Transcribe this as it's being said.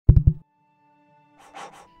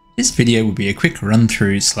This video will be a quick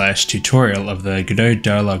run-through / tutorial of the Godot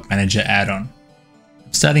Dialog Manager add-on.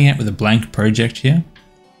 I'm starting out with a blank project here.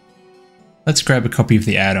 Let's grab a copy of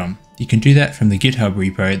the add-on. You can do that from the GitHub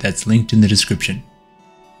repo that's linked in the description.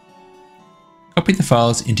 Copy the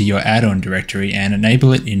files into your add-on directory and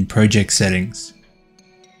enable it in Project Settings.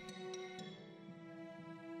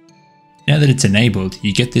 Now that it's enabled,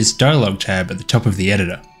 you get this dialog tab at the top of the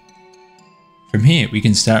editor. From here, we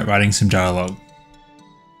can start writing some dialogue.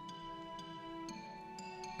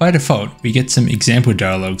 By default, we get some example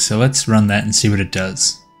dialogue, so let's run that and see what it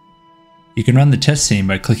does. You can run the test scene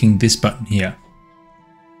by clicking this button here.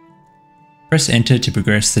 Press enter to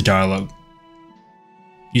progress the dialogue.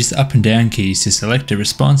 Use the up and down keys to select a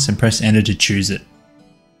response and press enter to choose it.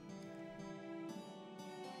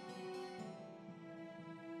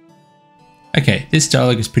 Okay, this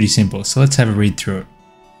dialogue is pretty simple, so let's have a read through it.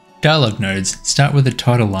 Dialogue nodes start with a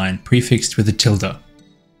title line prefixed with a tilde.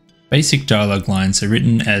 Basic dialogue lines are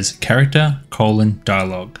written as character,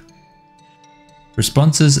 dialogue.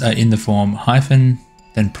 Responses are in the form hyphen,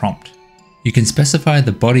 then prompt. You can specify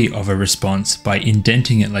the body of a response by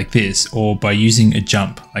indenting it like this or by using a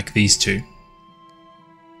jump like these two.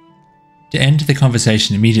 To end the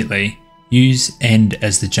conversation immediately, use end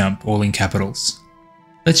as the jump, all in capitals.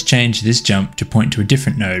 Let's change this jump to point to a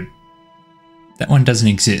different node. That one doesn't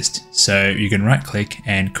exist, so you can right click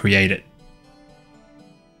and create it.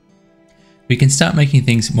 We can start making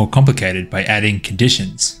things more complicated by adding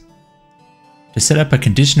conditions. To set up a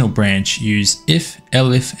conditional branch, use if,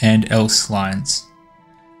 elif, and else lines.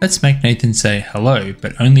 Let's make Nathan say hello,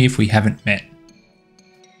 but only if we haven't met.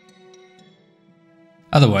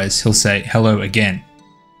 Otherwise, he'll say hello again.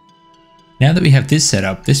 Now that we have this set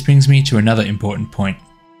up, this brings me to another important point.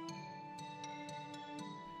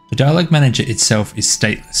 The dialog manager itself is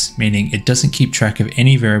stateless, meaning it doesn't keep track of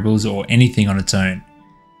any variables or anything on its own.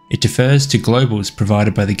 It defers to globals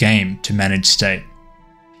provided by the game to manage state.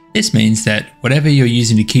 This means that whatever you're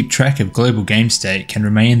using to keep track of global game state can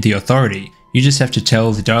remain the authority. You just have to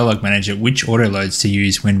tell the dialog manager which autoloads to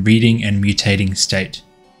use when reading and mutating state.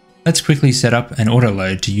 Let's quickly set up an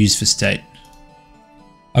autoload to use for state.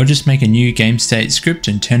 I'll just make a new game state script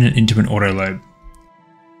and turn it into an autoload.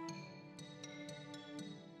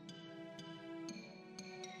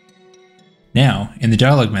 Now, in the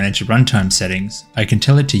Dialog Manager runtime settings, I can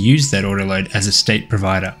tell it to use that autoload as a state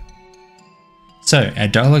provider. So, our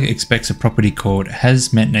dialog expects a property called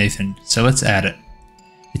hasmetNathan, so let's add it.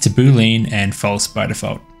 It's a boolean and false by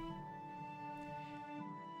default.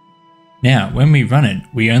 Now, when we run it,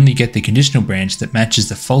 we only get the conditional branch that matches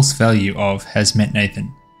the false value of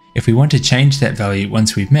hasmetNathan. If we want to change that value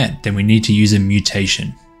once we've met, then we need to use a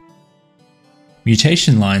mutation.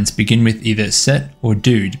 Mutation lines begin with either set or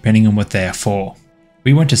do depending on what they are for.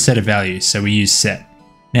 We want to set a value, so we use set.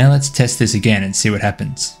 Now let's test this again and see what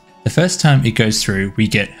happens. The first time it goes through, we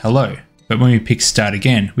get hello, but when we pick start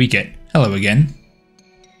again, we get hello again.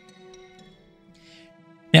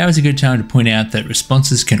 Now is a good time to point out that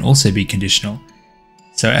responses can also be conditional.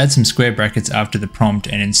 So add some square brackets after the prompt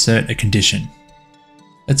and insert a condition.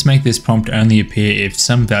 Let's make this prompt only appear if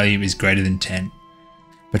some value is greater than 10.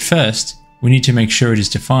 But first, we need to make sure it is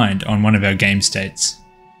defined on one of our game states.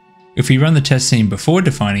 If we run the test scene before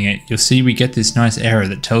defining it, you'll see we get this nice error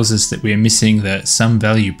that tells us that we are missing the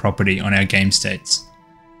SomeValue property on our game states.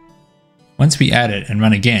 Once we add it and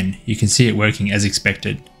run again, you can see it working as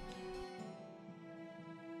expected.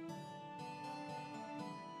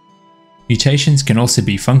 Mutations can also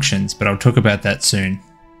be functions, but I'll talk about that soon.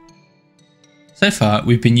 So far,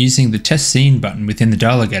 we've been using the test scene button within the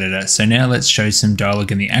dialog editor, so now let's show some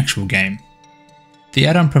dialogue in the actual game. The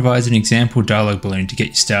add-on provides an example dialog balloon to get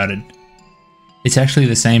you started. It's actually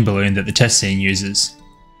the same balloon that the test scene uses.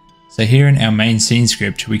 So here in our main scene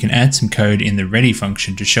script, we can add some code in the ready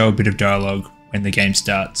function to show a bit of dialogue when the game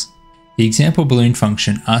starts. The example balloon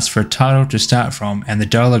function asks for a title to start from and the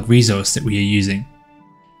dialog resource that we are using.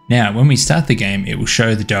 Now, when we start the game, it will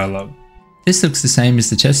show the dialogue. This looks the same as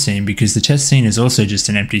the test scene because the test scene is also just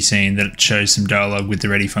an empty scene that shows some dialogue with the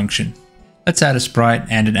ready function. Let's add a sprite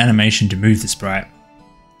and an animation to move the sprite.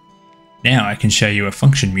 Now I can show you a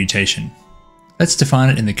function mutation. Let's define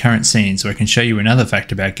it in the current scene so I can show you another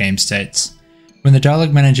fact about game states. When the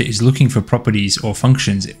dialog manager is looking for properties or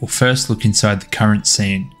functions, it will first look inside the current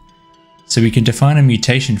scene. So we can define a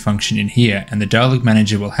mutation function in here and the dialog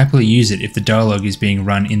manager will happily use it if the dialogue is being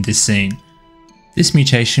run in this scene. This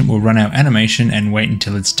mutation will run our animation and wait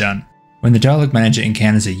until it's done. When the dialog manager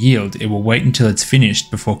encounters a yield, it will wait until it's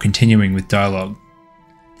finished before continuing with dialogue.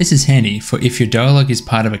 This is handy for if your dialogue is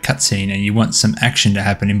part of a cutscene and you want some action to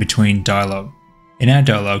happen in between dialogue. In our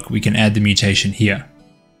dialogue, we can add the mutation here.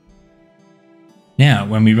 Now,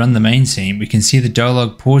 when we run the main scene, we can see the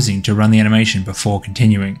dialogue pausing to run the animation before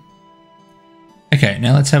continuing. Okay,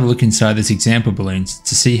 now let's have a look inside this example balloon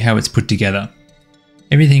to see how it's put together.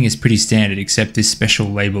 Everything is pretty standard except this special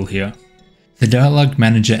label here. The Dialog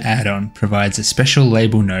Manager add-on provides a special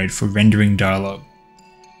label node for rendering dialogue.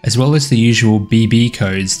 As well as the usual BB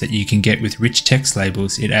codes that you can get with rich text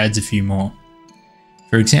labels, it adds a few more.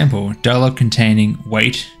 For example, dialogue containing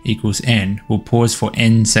wait equals n will pause for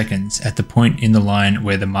n seconds at the point in the line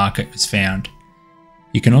where the marker is found.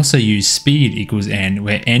 You can also use speed equals n,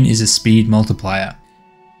 where n is a speed multiplier.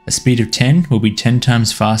 A speed of 10 will be 10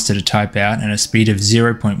 times faster to type out, and a speed of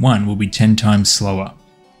 0.1 will be 10 times slower.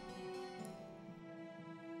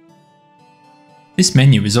 This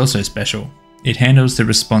menu is also special. It handles the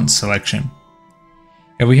response selection.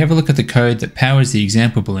 If we have a look at the code that powers the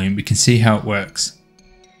example balloon, we can see how it works.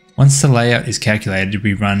 Once the layout is calculated,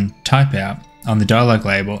 we run typeout on the dialog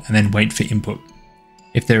label and then wait for input.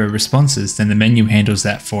 If there are responses, then the menu handles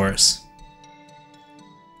that for us.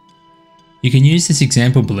 You can use this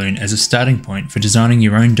example balloon as a starting point for designing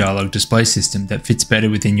your own dialog display system that fits better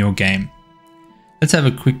within your game. Let's have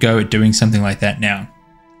a quick go at doing something like that now.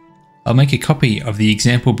 I'll make a copy of the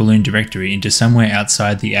example balloon directory into somewhere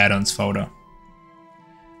outside the add-ons folder.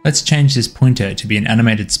 Let's change this pointer to be an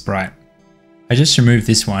animated sprite. I just removed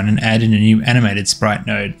this one and add in a new animated sprite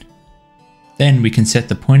node. Then we can set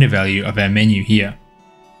the pointer value of our menu here.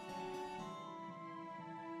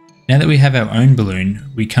 Now that we have our own balloon,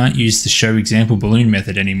 we can't use the show example balloon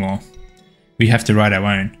method anymore. We have to write our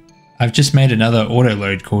own. I've just made another auto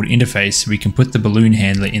load called interface so we can put the balloon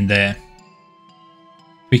handler in there.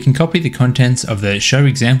 We can copy the contents of the show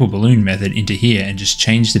example balloon method into here and just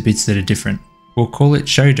change the bits that are different. We'll call it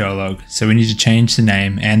show dialog, so we need to change the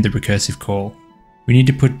name and the recursive call. We need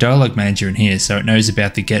to put dialog manager in here so it knows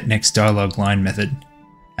about the get next dialog line method.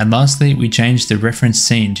 And lastly, we change the reference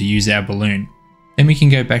scene to use our balloon. Then we can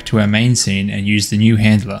go back to our main scene and use the new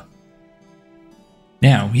handler.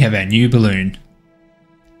 Now we have our new balloon.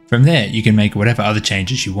 From there, you can make whatever other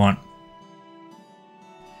changes you want.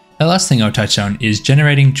 The last thing I'll touch on is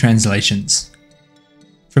generating translations.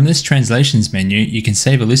 From this translations menu, you can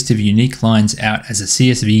save a list of unique lines out as a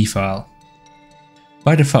CSV file.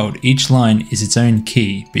 By default, each line is its own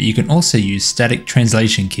key, but you can also use static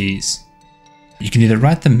translation keys. You can either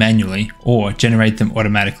write them manually or generate them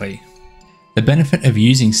automatically. The benefit of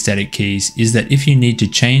using static keys is that if you need to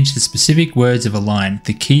change the specific words of a line,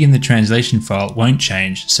 the key in the translation file won't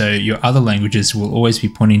change, so your other languages will always be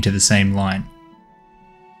pointing to the same line.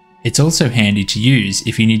 It's also handy to use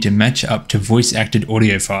if you need to match up to voice-acted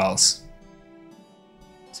audio files.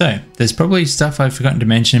 So, there's probably stuff I've forgotten to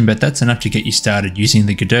mention, but that's enough to get you started using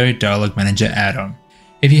the Godot Dialog Manager add-on.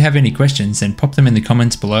 If you have any questions, then pop them in the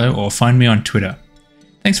comments below or find me on Twitter.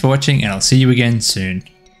 Thanks for watching, and I'll see you again soon.